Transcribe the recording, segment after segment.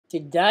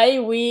Today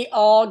we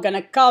are going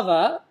to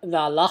cover the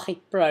halachic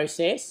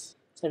process.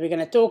 So we're going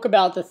to talk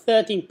about the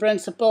 13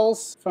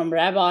 principles from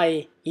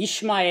Rabbi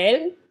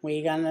Ishmael.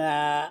 We're going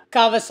to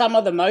cover some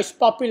of the most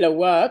popular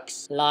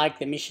works like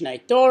the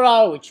Mishneh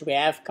Torah, which we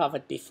have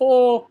covered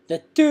before,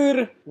 the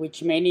Tur,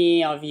 which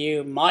many of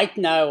you might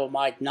know or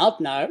might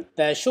not know,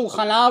 the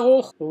Shulchan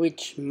Aruch,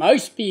 which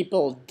most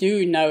people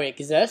do know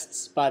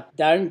exists but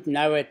don't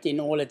know it in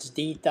all its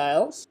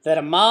details, the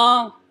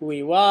Ramah, who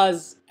he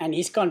was, and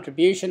his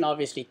contribution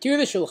obviously to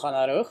the Shulchan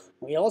Aruch.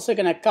 We're also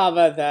going to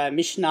cover the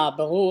Mishnah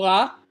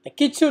Berurah, the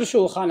Kitzur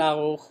Shulchan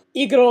Aruch,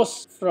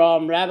 Igros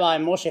from Rabbi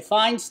Moshe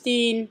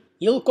Feinstien,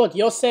 Yulkot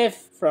Yosef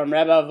from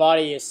Rabbi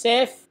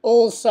Yosef.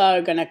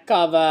 Also going to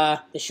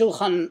cover the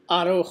Shulchan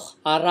Aruch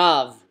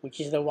Arav, which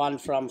is the one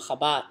from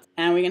Chabad.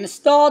 And we're going to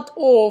start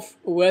off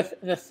with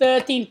the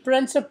 13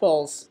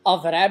 principles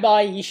of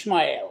Rabbi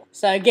Ishmael.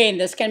 So again,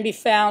 this can be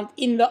found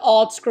in the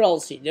Art Scroll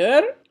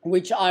Siddur,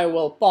 which I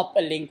will pop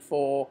a link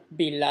for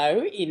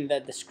below in the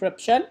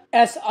description.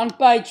 As on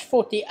page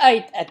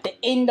 48, at the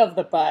end of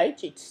the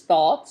page, it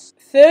starts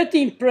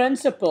 13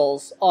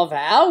 principles of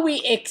how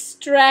we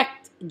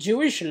extract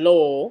Jewish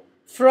law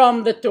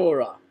from the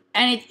Torah.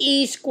 And it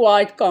is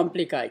quite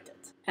complicated.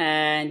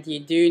 And you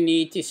do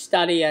need to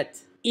study it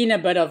in a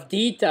bit of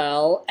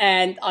detail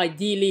and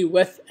ideally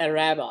with a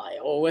rabbi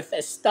or with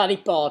a study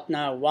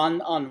partner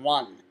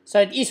one-on-one.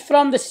 So it is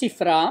from the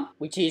Sifra,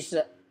 which is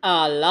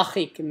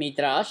Halachic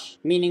Midrash,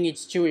 meaning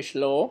it's Jewish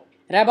law.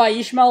 Rabbi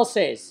Ishmael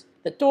says,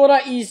 the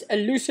Torah is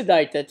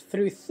elucidated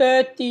through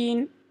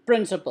 13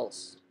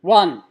 principles.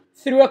 1.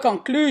 Through a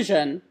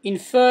conclusion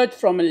inferred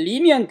from a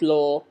lenient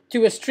law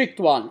to a strict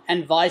one,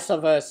 and vice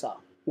versa.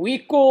 We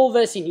call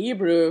this in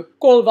Hebrew,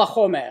 kol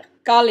vachomer.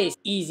 Kal is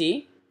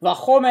easy,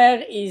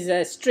 vachomer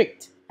is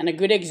strict. And a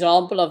good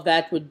example of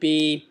that would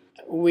be,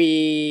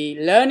 we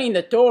learn in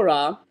the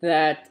Torah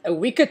that a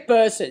wicked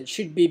person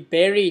should be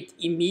buried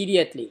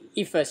immediately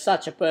if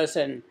such a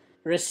person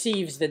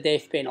receives the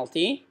death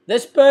penalty.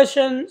 This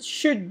person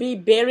should be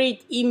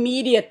buried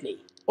immediately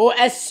or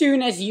as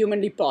soon as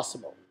humanly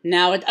possible.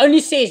 Now, it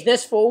only says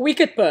this for a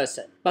wicked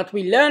person, but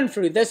we learn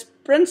through this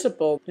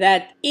principle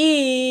that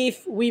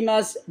if we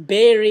must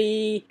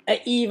bury an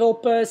evil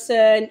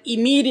person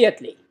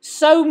immediately,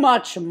 so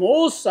much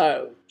more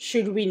so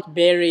should we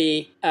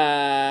bury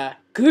a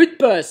good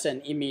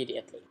person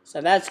immediately. So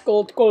that's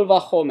called kol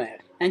vachomer.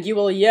 And you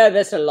will hear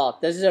this a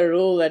lot. This is a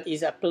rule that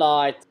is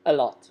applied a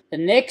lot. The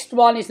next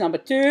one is number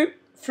 2.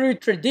 Through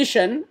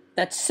tradition,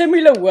 that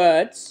similar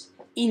words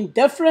in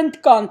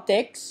different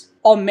contexts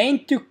are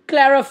meant to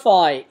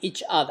clarify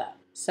each other.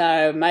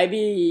 So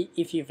maybe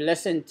if you've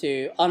listened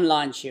to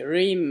online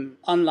shiurim,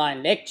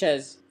 online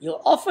lectures,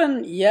 you'll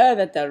often hear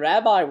that the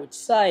rabbi would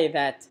say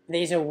that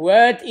there's a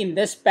word in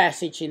this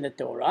passage in the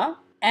Torah,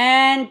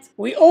 and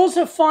we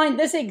also find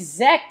this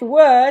exact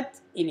word,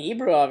 in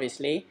Hebrew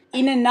obviously,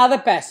 in another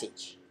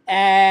passage.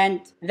 And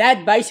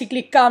that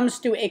basically comes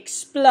to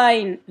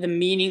explain the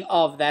meaning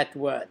of that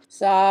word.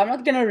 So I'm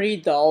not going to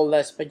read the whole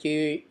list, but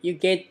you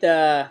get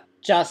the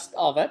gist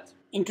of it.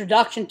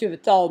 Introduction to the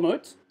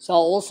Talmud. So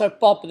I'll also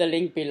pop the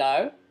link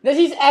below. This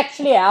is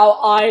actually how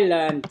I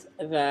learned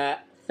the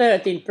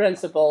 13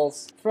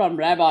 principles from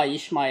Rabbi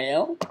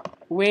Ishmael,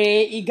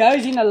 where he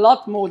goes in a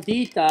lot more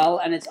detail,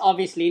 and it's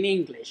obviously in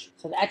English.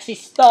 So it actually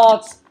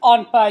starts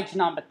on page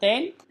number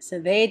 10. So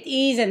there it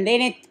is, and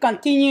then it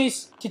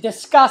continues to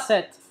discuss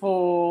it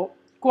for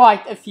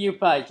quite a few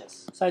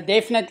pages. So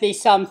definitely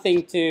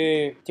something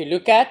to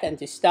look at and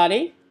to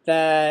study.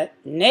 The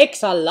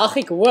next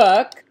halachic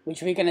work,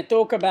 which we're going to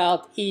talk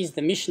about, is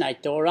the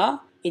Mishneh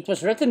Torah. It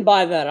was written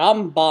by the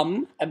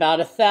Rambam about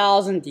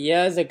 1,000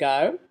 years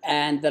ago,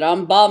 and the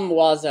Rambam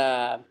was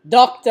a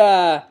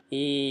doctor.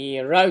 He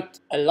wrote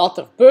a lot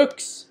of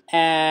books,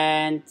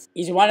 and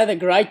he's one of the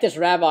greatest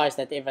rabbis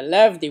that ever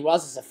lived. He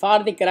was a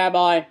Sephardic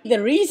rabbi.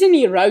 The reason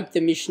he wrote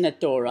the Mishneh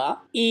Torah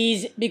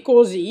is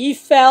because he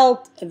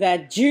felt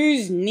that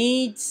Jews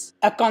needs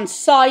a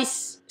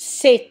concise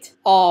set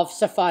of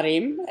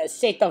Sefarim, a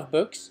set of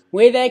books,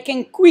 where they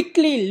can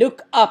quickly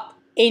look up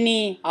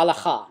any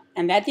halakha.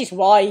 And that is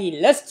why he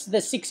lists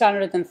the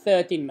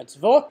 613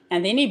 mitzvot,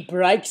 and then he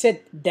breaks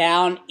it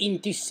down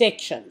into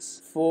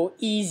sections for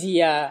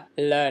easier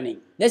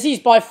learning. This is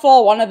by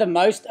far one of the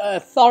most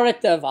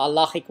authoritative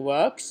halachic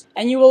works,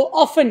 and you will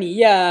often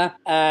hear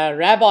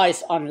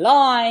rabbis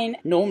online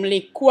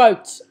normally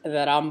quote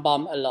the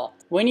Rambam a lot.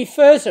 When he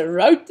first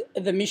wrote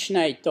the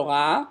Mishneh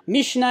Torah,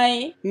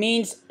 Mishneh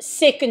means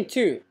second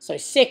to. So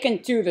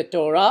second to the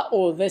Torah,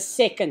 or the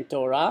second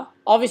Torah.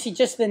 Obviously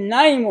just the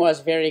name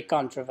was very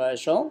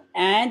controversial,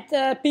 and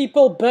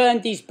people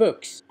burned these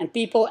books. And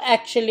people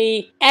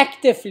actually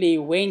actively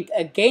went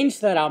against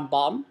the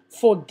Rambam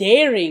for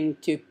daring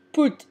to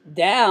put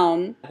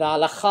down the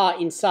halakha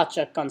in such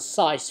a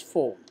concise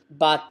form.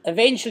 But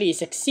eventually he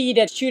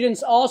succeeded.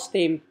 Students asked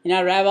him,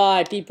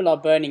 Rabbi, people are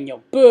burning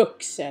your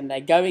books and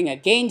they're going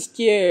against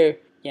you.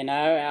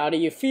 How do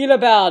you feel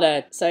about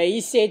it? So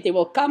he said, there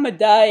will come a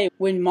day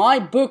when my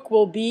book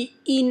will be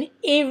in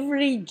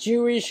every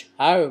Jewish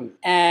home.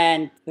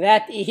 And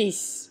that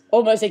is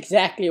almost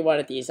exactly what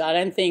it is. I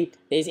don't think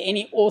there's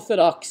any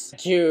Orthodox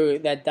Jew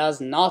that does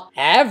not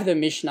have the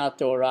Mishneh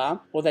Torah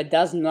or that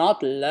does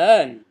not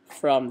learn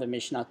from the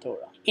Mishneh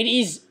Torah. It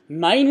is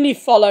mainly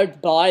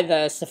followed by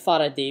the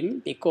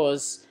Sephardim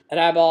because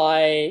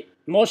Rabbi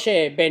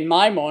Moshe ben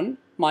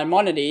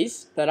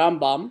Maimonides, the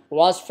Rambam,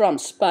 was from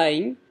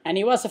Spain and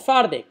he was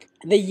Sephardic.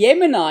 The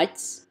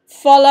Yemenites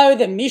follow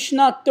the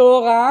Mishneh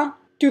Torah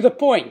to the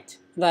point.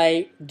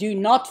 They do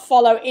not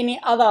follow any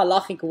other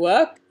halachic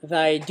work.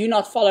 They do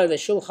not follow the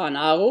Shulchan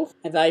Aruch.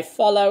 They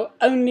follow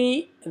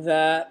only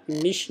the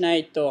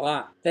Mishneh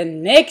Torah. The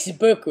next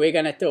book we're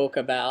going to talk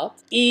about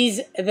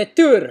is the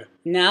Tur.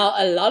 Now,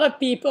 a lot of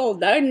people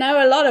don't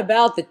know a lot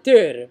about the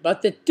Tur,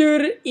 but the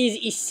Tur is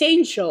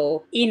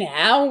essential in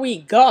how we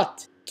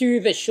got to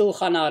the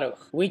Shulchan Aruch,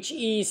 which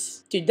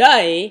is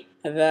today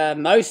the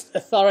most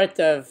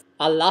authoritative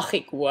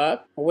halachic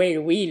work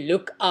where we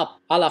look up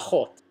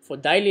halachot for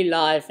daily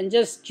life and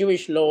just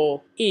Jewish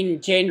law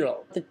in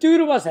general. The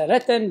Torah was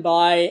written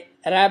by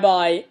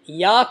Rabbi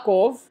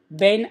Yaakov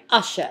ben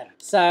Asher.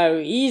 So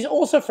he's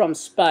also from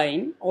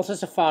Spain, also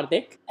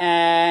Sephardic,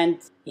 and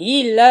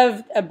he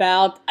lived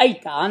about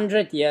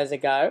 800 years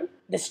ago.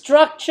 The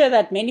structure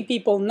that many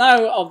people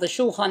know of the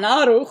Shulchan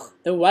Aruch,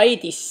 the way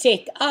it is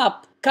set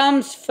up,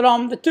 comes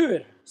from the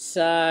Torah.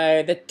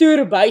 So the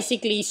Torah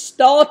basically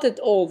started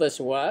all this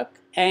work.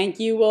 And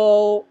you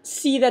will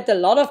see that a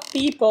lot of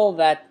people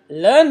that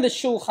learn the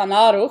Shulchan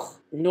Aruch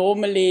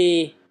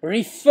normally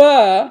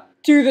refer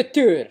to the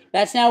Torah.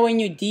 That's now when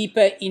you're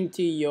deeper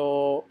into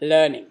your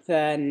learning.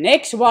 The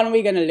next one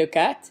we're going to look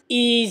at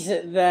is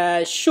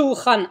the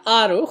Shulchan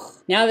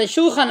Aruch. Now the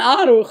Shulchan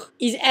Aruch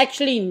is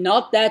actually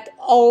not that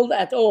old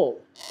at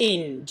all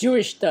in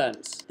Jewish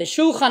terms. The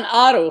Shulchan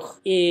Aruch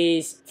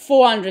is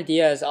 400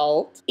 years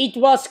old. It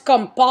was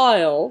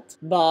compiled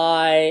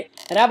by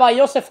Rabbi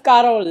Yosef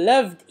Karo,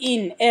 lived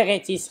in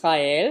Eretz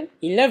Israel.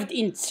 He lived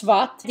in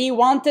Tzvat. He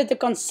wanted a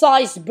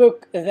concise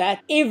book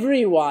that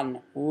everyone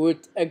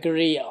would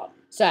agree on.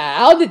 So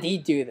how did he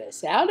do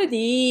this? How did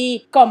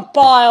he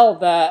compile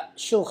the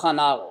Shulchan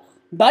Aruch?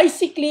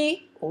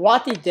 Basically,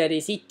 what he did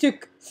is he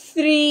took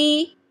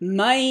three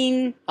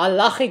main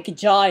halachic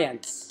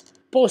giants,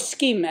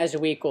 poskim as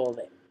we call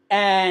them.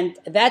 And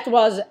that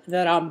was the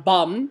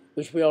Rambam,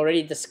 which we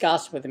already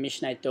discussed with the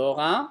Mishneh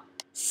Torah.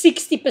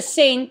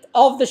 60%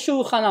 of the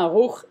Shulchan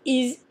Aruch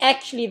is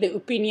actually the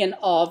opinion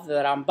of the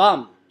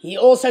Rambam. He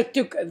also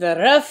took the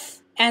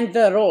Rif and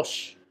the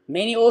Rosh.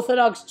 Many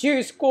Orthodox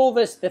Jews call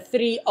this the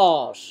three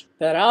R's.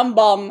 The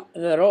Rambam,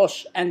 the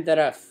Rosh, and the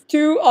Rif.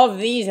 Two of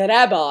these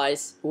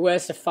rabbis were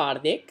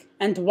Sephardic,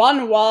 and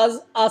one was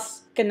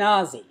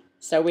Ashkenazi.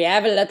 So we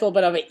have a little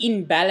bit of an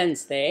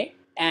imbalance there.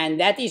 And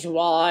that is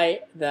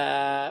why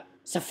the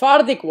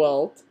Sephardic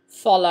world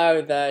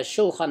follow the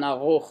Shulchan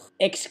Aruch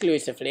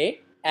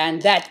exclusively.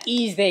 And that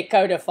is their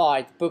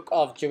codified book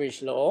of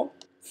Jewish law.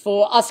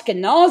 For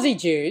Ashkenazi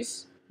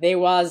Jews, there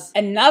was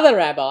another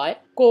rabbi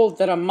called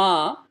the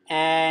Ramah.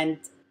 And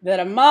the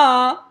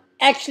Ramah,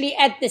 actually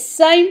at the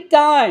same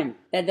time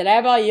that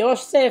Rabbi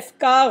Yosef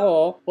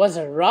Karo was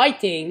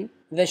writing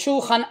the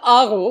Shulchan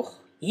Aruch,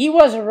 he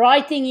was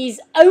writing his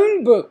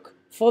own book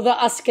for the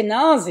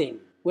Ashkenazim,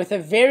 with a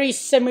very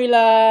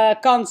similar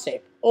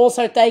concept,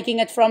 also taking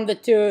it from the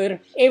Torah,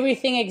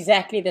 everything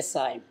exactly the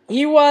same.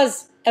 He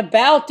was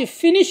about to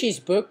finish his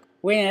book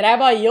when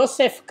Rabbi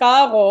Yosef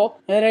Karo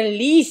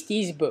released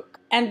his book.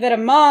 And the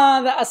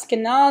Ramah, the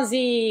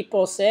Ashkenazi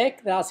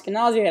posek, the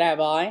Ashkenazi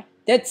rabbi,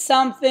 did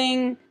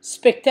something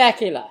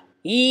spectacular.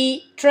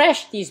 He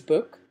trashed his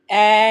book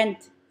and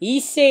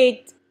he said,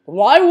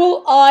 why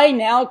will I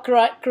now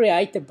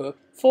create a book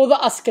for the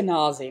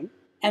Ashkenazim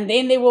and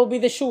then there will be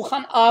the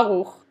Shulchan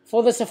Aruch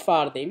for the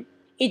Sephardim?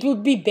 It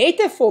would be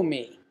better for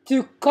me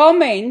to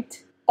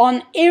comment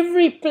on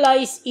every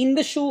place in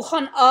the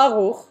Shulchan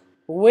Aruch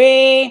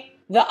where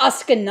the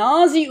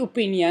Ashkenazi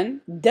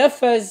opinion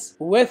differs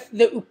with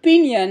the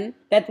opinion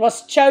that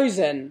was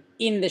chosen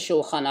in the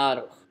Shulchan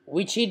Aruch,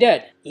 which he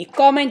did. He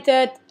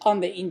commented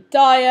on the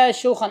entire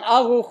Shulchan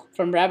Aruch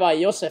from Rabbi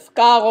Yosef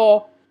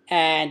Karo,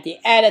 and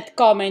he added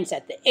comments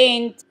at the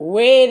end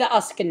where the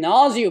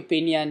Ashkenazi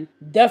opinion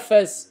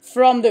differs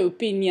from the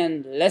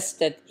opinion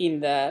listed in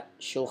the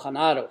Shulchan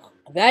Aruch.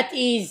 That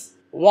is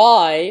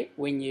why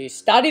when you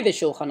study the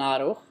Shulchan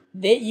Aruch,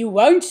 that you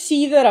won't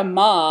see the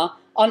Ramah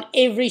on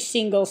every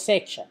single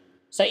section.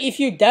 So if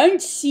you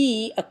don't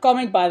see a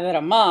comment by the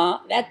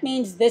Ramah, that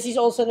means this is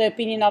also the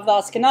opinion of the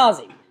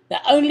Ashkenazi. The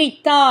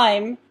only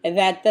time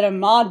that the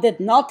Ramah did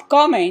not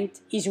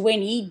comment is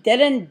when he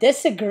didn't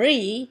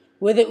disagree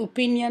with the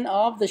opinion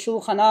of the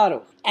Shulchan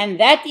Aruch. And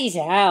that is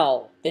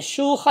how the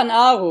Shulchan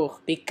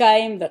Aruch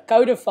became the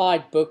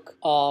codified book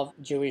of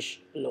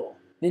Jewish law.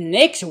 The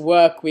next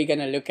work we're going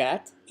to look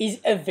at is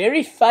a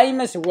very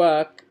famous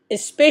work,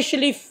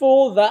 especially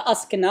for the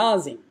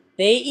Ashkenazim.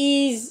 There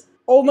is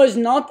almost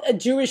not a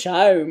Jewish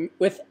home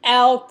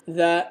without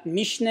the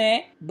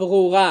Mishneh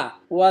Berurah.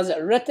 It was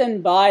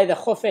written by the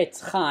Chofetz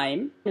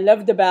Chaim. He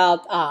lived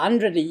about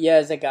 100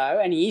 years ago,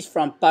 and he's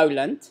from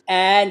Poland.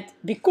 And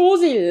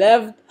because he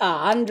lived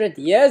 100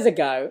 years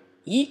ago,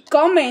 he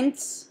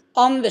comments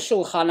on the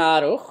Shulchan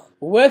Aruch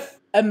with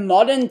a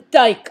modern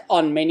take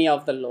on many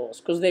of the laws,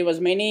 because there was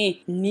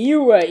many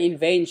newer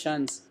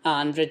inventions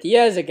 100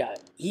 years ago.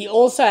 He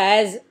also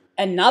has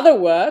another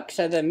work,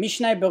 so the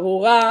Mishneh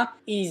Berurah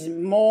is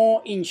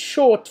more in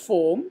short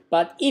form,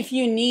 but if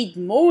you need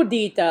more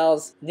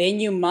details, then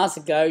you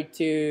must go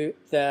to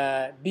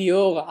the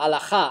Biur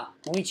Halacha,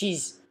 which is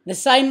the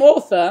same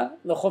author,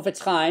 the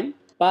Chofetz Chaim,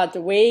 but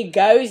where he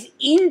goes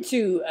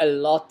into a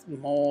lot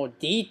more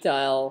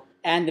detail.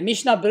 And the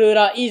Mishnah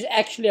Berurah is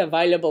actually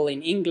available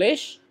in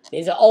English.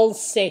 There's an old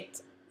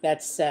set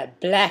that's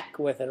black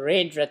with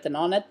red written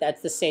on it.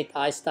 That's the set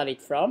I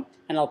studied from,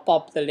 and I'll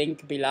pop the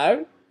link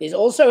below. There's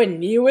also a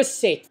newer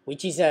set,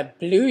 which is a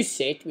blue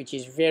set, which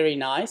is very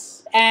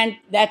nice. And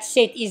that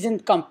set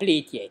isn't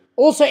complete yet.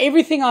 Also,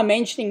 everything I'm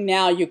mentioning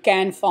now you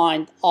can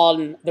find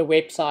on the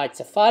website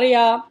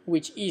Sefaria,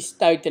 which is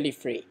totally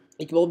free.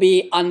 It will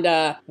be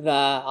under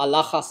the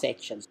halacha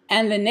sections.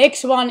 And the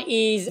next one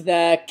is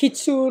the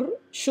Kitzur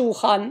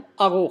Shulchan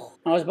Aruch.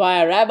 It was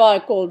by a rabbi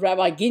called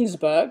Rabbi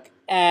Ginsburg.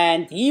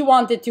 And he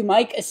wanted to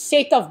make a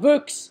set of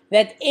books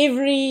that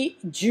every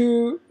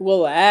Jew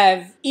will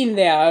have in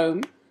their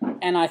home.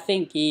 And I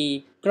think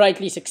he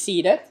greatly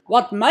succeeded.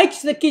 What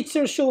makes the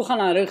Kitzur Shulchan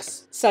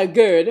Aruch so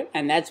good,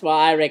 and that's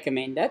why I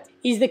recommend it,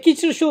 is the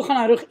Kitzur Shulchan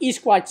Aruch is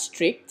quite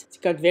strict. It's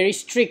got very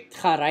strict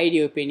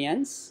Haredi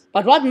opinions.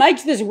 But what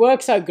makes this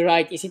work so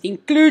great is it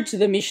includes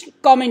the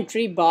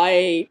commentary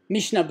by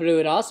Mishneh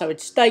Berurah, so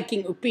it's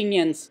taking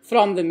opinions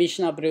from the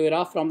Mishneh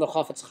Berurah, from the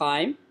Chofetz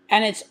Chaim,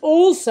 and it's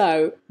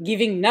also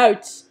giving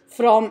notes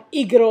from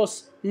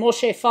Igros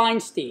Moshe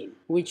Feinstien,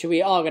 which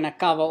we are going to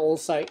cover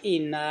also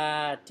in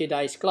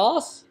today's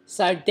class.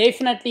 So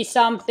definitely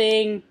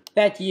something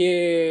that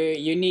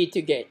you need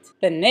to get.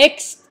 The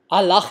next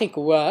halachic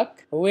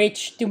work,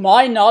 which to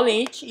my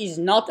knowledge is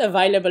not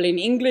available in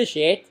English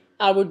yet,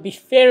 I would be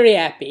very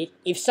happy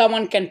if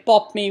someone can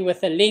pop me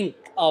with a link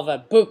of a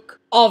book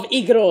of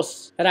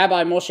Igros,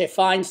 Rabbi Moshe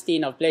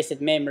Feinstien of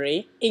blessed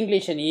memory,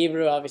 English and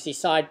Hebrew obviously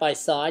side by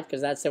side,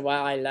 because that's the way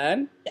I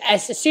learn.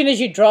 As soon as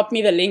you drop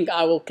me the link,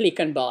 I will click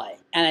and buy.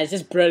 And it's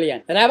just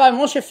brilliant. Rabbi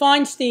Moshe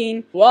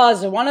Feinstien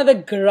was one of the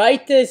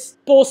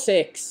greatest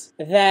poseks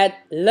that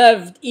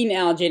lived in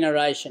our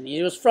generation.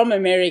 He was from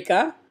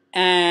America,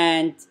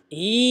 and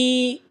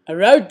he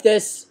wrote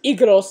this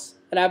Igros,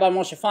 Rabbi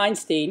Moshe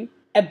Feinstien,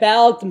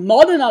 about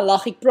modern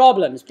halachic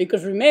problems,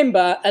 because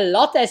remember, a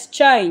lot has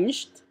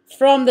changed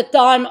from the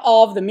time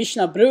of the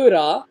Mishneh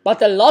Berurah, but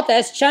a lot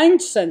has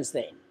changed since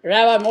then.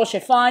 Rabbi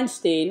Moshe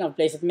Feinstien of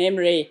blessed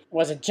memory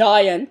was a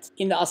giant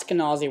in the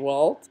Ashkenazi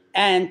world,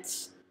 and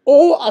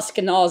all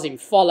Ashkenazim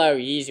follow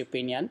his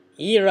opinion.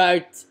 He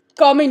wrote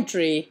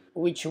commentary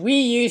which we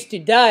use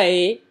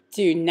today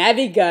to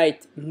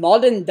navigate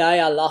modern day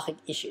halachic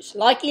issues,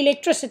 like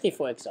electricity,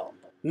 for example.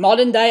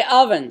 Modern day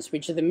ovens,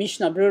 which the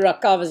Mishneh Berurah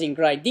covers in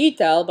great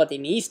detail, but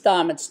in his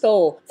time it's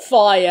still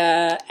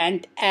fire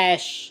and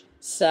ash,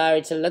 so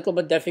it's a little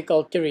bit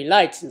difficult to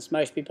relate since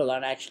most people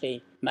don't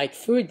actually make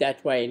food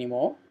that way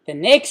anymore. The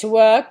next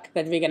work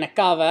that we're going to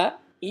cover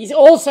is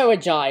also a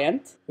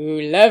giant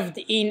who lived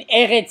in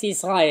Eretz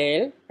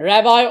Israel,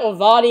 Rabbi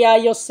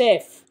Ovadia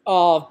Yosef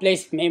of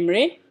blessed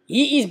memory.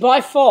 He is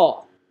by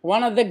far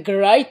one of the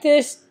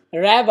greatest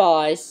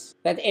rabbis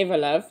that ever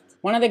lived,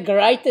 one of the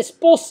greatest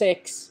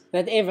poseks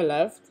that ever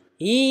lived.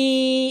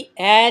 He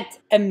had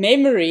a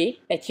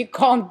memory that you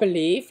can't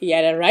believe. He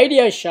had a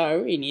radio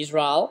show in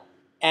Israel,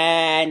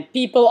 and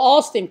people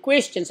asked him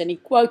questions, and he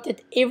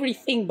quoted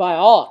everything by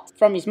heart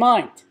from his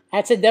mind.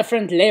 That's a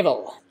different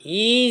level.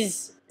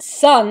 His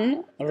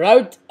son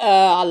wrote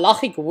a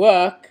halachic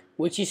work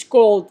which is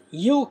called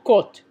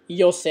Yulkot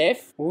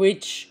Yosef,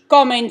 which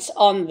comments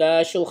on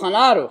the Shulchan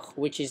Aruch,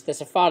 which is the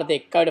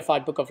Sephardic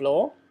codified book of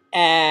law,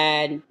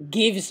 and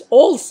gives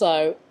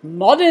also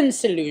modern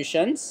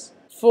solutions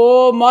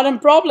for modern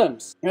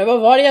problems. Rabbi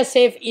Ovadia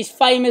Yosef is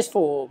famous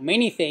for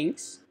many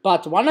things,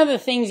 but one of the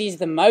things he's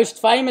the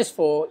most famous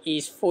for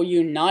is for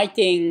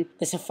uniting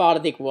the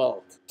Sephardic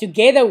world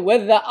together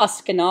with the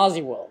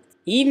Ashkenazi world.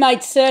 He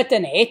made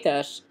certain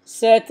hetters,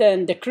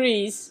 certain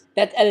decrees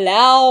that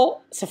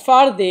allow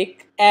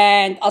Sephardic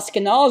and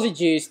Ashkenazi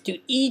Jews to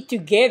eat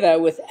together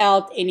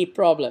without any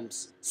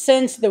problems.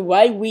 Since the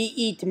way we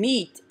eat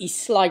meat is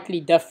slightly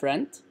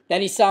different,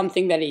 that is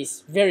something that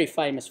he's very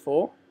famous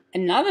for.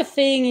 Another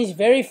thing he's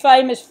very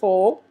famous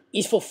for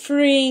is for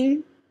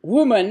freeing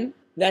women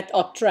that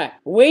are trapped.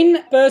 When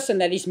a person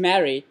that is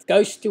married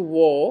goes to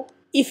war,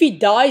 if he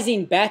dies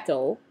in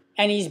battle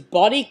and his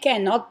body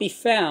cannot be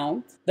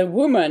found, the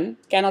woman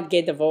cannot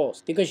get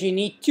divorced, because you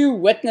need two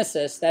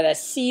witnesses that have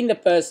seen the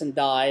person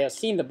die or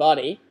seen the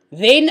body.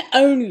 Then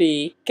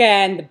only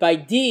can the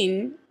Beit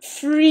Din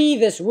free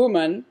this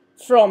woman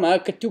from her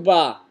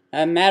ketubah.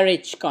 a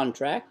marriage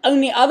contract.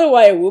 Only other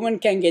way a woman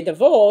can get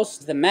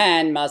divorced, the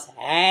man must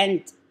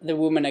hand the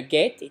woman a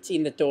get. It's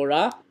in the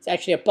Torah. It's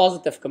actually a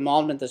positive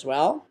commandment as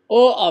well.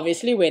 Or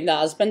obviously when the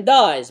husband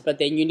dies, but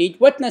then you need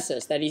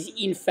witnesses that he's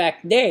in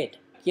fact dead.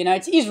 You know,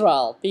 it's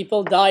Israel.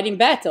 People died in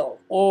battle,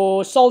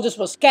 or soldiers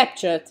was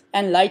captured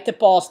and later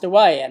passed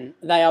away, and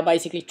they are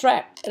basically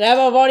trapped. Rabbi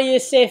Ovadia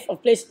Yosef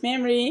of blessed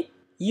memory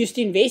used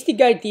to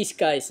investigate these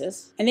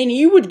cases, and then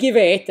he would give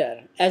a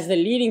heter as the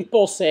leading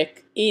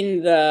posek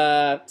in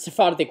the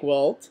Sephardic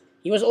world.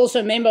 He was also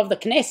a member of the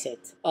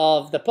Knesset,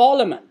 of the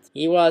parliament.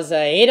 He was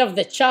head of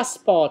the Chas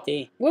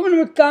party. Women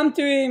would come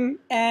to him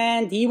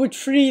and he would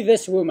free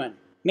this woman.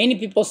 Many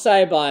people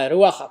say by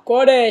Ruach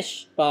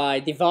HaKodesh, by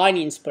divine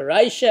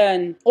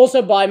inspiration,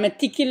 also by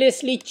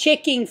meticulously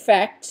checking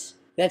facts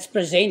that's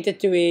presented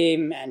to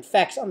him and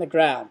facts on the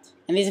ground.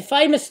 And there's a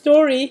famous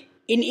story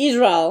in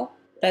Israel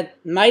that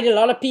made a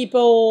lot of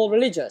people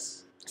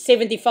religious.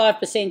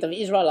 75% of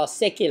Israel are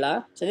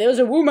secular. So there was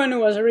a woman who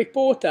was a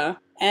reporter,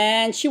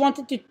 and she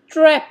wanted to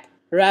trap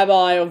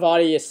Rabbi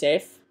Ovadia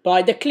Yosef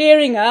by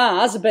declaring her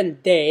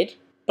husband dead,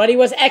 but he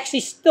was actually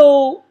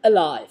still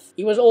alive.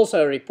 He was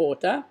also a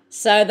reporter.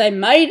 So they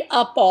made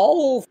up a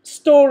whole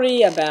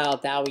story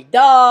about how he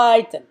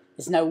died, and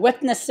there's no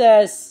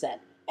witnesses.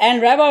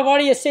 And Rabbi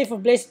Ovadia Yosef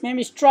of blessed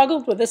memory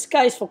struggled with this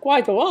case for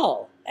quite a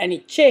while. And he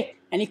checked,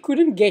 and he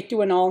couldn't get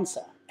to an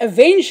answer.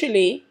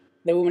 Eventually,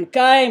 the woman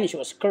came, she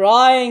was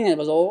crying, and it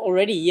was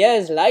already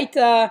years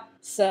later.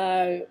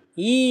 So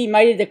he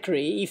made a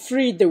decree, he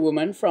freed the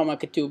woman from a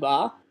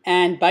ketubah,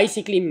 and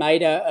basically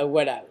made her a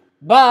widow.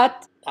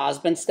 But the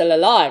husband's still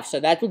alive, so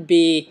that would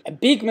be a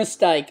big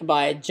mistake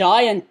by a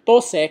giant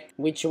posek,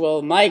 which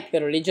will make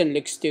the religion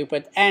look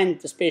stupid, and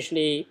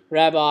especially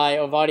Rabbi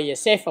Ovadia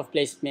Yosef of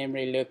blessed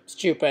memory look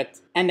stupid.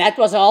 And that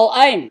was her whole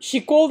aim.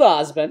 She called her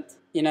husband.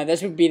 You know,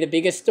 this would be the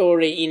biggest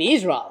story in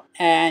Israel.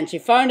 And she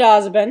phoned her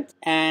husband,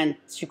 and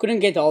she couldn't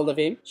get hold of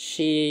him.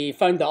 She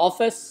phoned the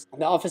office.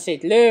 The office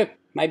said, look,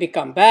 maybe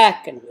come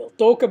back and we'll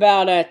talk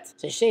about it.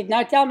 So she said,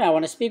 no, tell me, I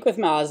want to speak with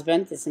my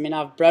husband.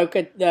 I've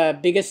broken the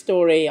biggest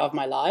story of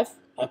my life.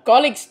 Her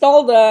colleagues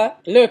told her,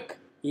 look,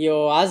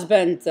 your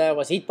husband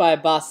was hit by a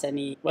bus and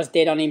he was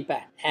dead on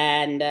impact.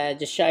 And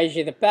just shows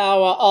you the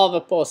power of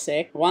a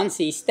posek. Once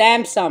he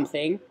stamps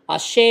something,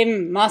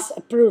 Hashem must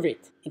approve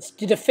it. It's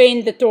to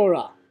defend the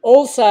Torah.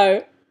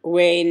 Also,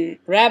 when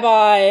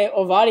Rabbi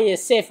Ovadia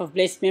Yosef of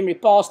blessed memory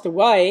passed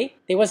away,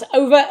 there was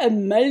over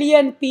 1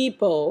 million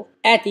people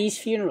at his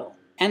funeral.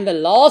 And the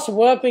last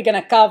work we're going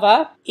to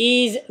cover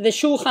is the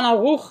Shulchan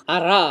Aruch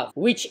Arav,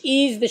 which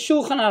is the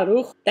Shulchan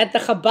Aruch that the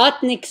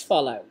Chabadniks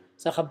follow.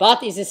 So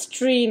Chabad is a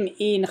stream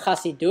in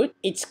Chassidut.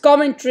 It's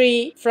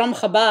commentary from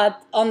Chabad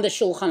on the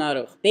Shulchan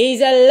Aruch. There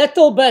is a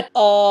little bit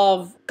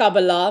of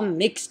Kabbalah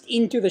mixed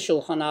into the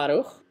Shulchan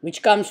Aruch,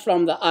 which comes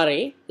from the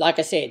Ari. Like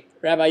I said,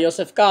 Rabbi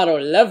Yosef Karo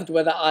lived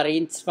with the Ari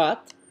in Tzfat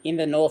in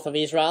the north of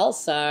Israel,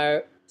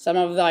 so some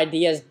of the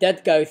ideas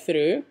did go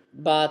through.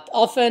 But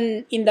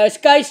often in those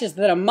cases,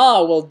 the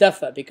Ramah will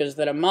differ, because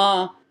the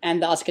Ramah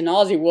and the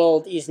Ashkenazi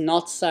world is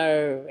not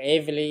so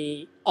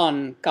heavily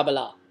on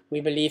Kabbalah.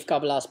 We believe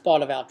Kabbalah is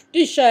part of our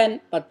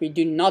tradition, but we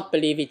do not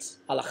believe it's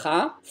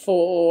halacha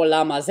for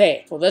Olam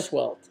Hazeh, for this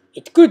world.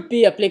 It could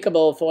be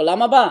applicable for Olam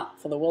Haba,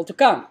 for the world to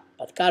come.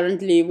 But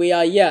currently we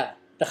are here.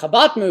 The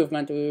Chabad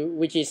movement,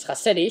 which is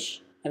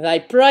Hasidish, they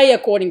pray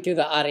according to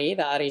the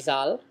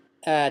Arizal,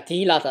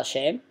 Tehillat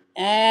Hashem,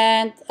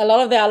 and a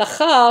lot of the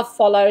halacha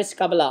follows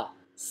Kabbalah.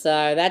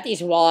 So that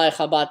is why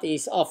Chabad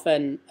is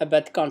often a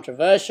bit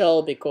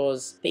controversial,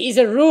 because there is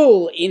a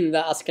rule in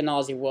the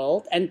Ashkenazi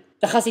world, and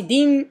the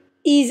Hasidim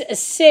is a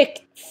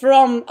sect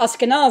from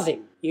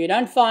Ashkenazim. You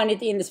don't find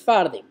it in the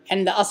Sephardim.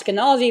 And the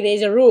Ashkenazi, there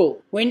is a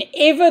rule.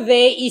 Whenever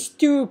there is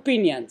two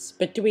opinions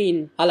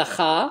between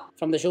halacha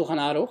from the Shulchan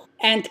Aruch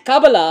and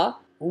Kabbalah,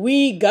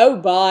 we go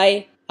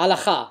by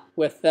halacha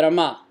with the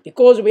Ramah,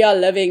 because we are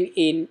living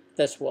in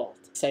this world.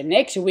 So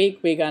next week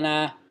we're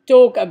gonna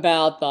talk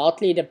about the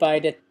hotly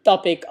debated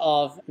topic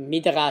of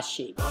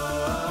Midrashim.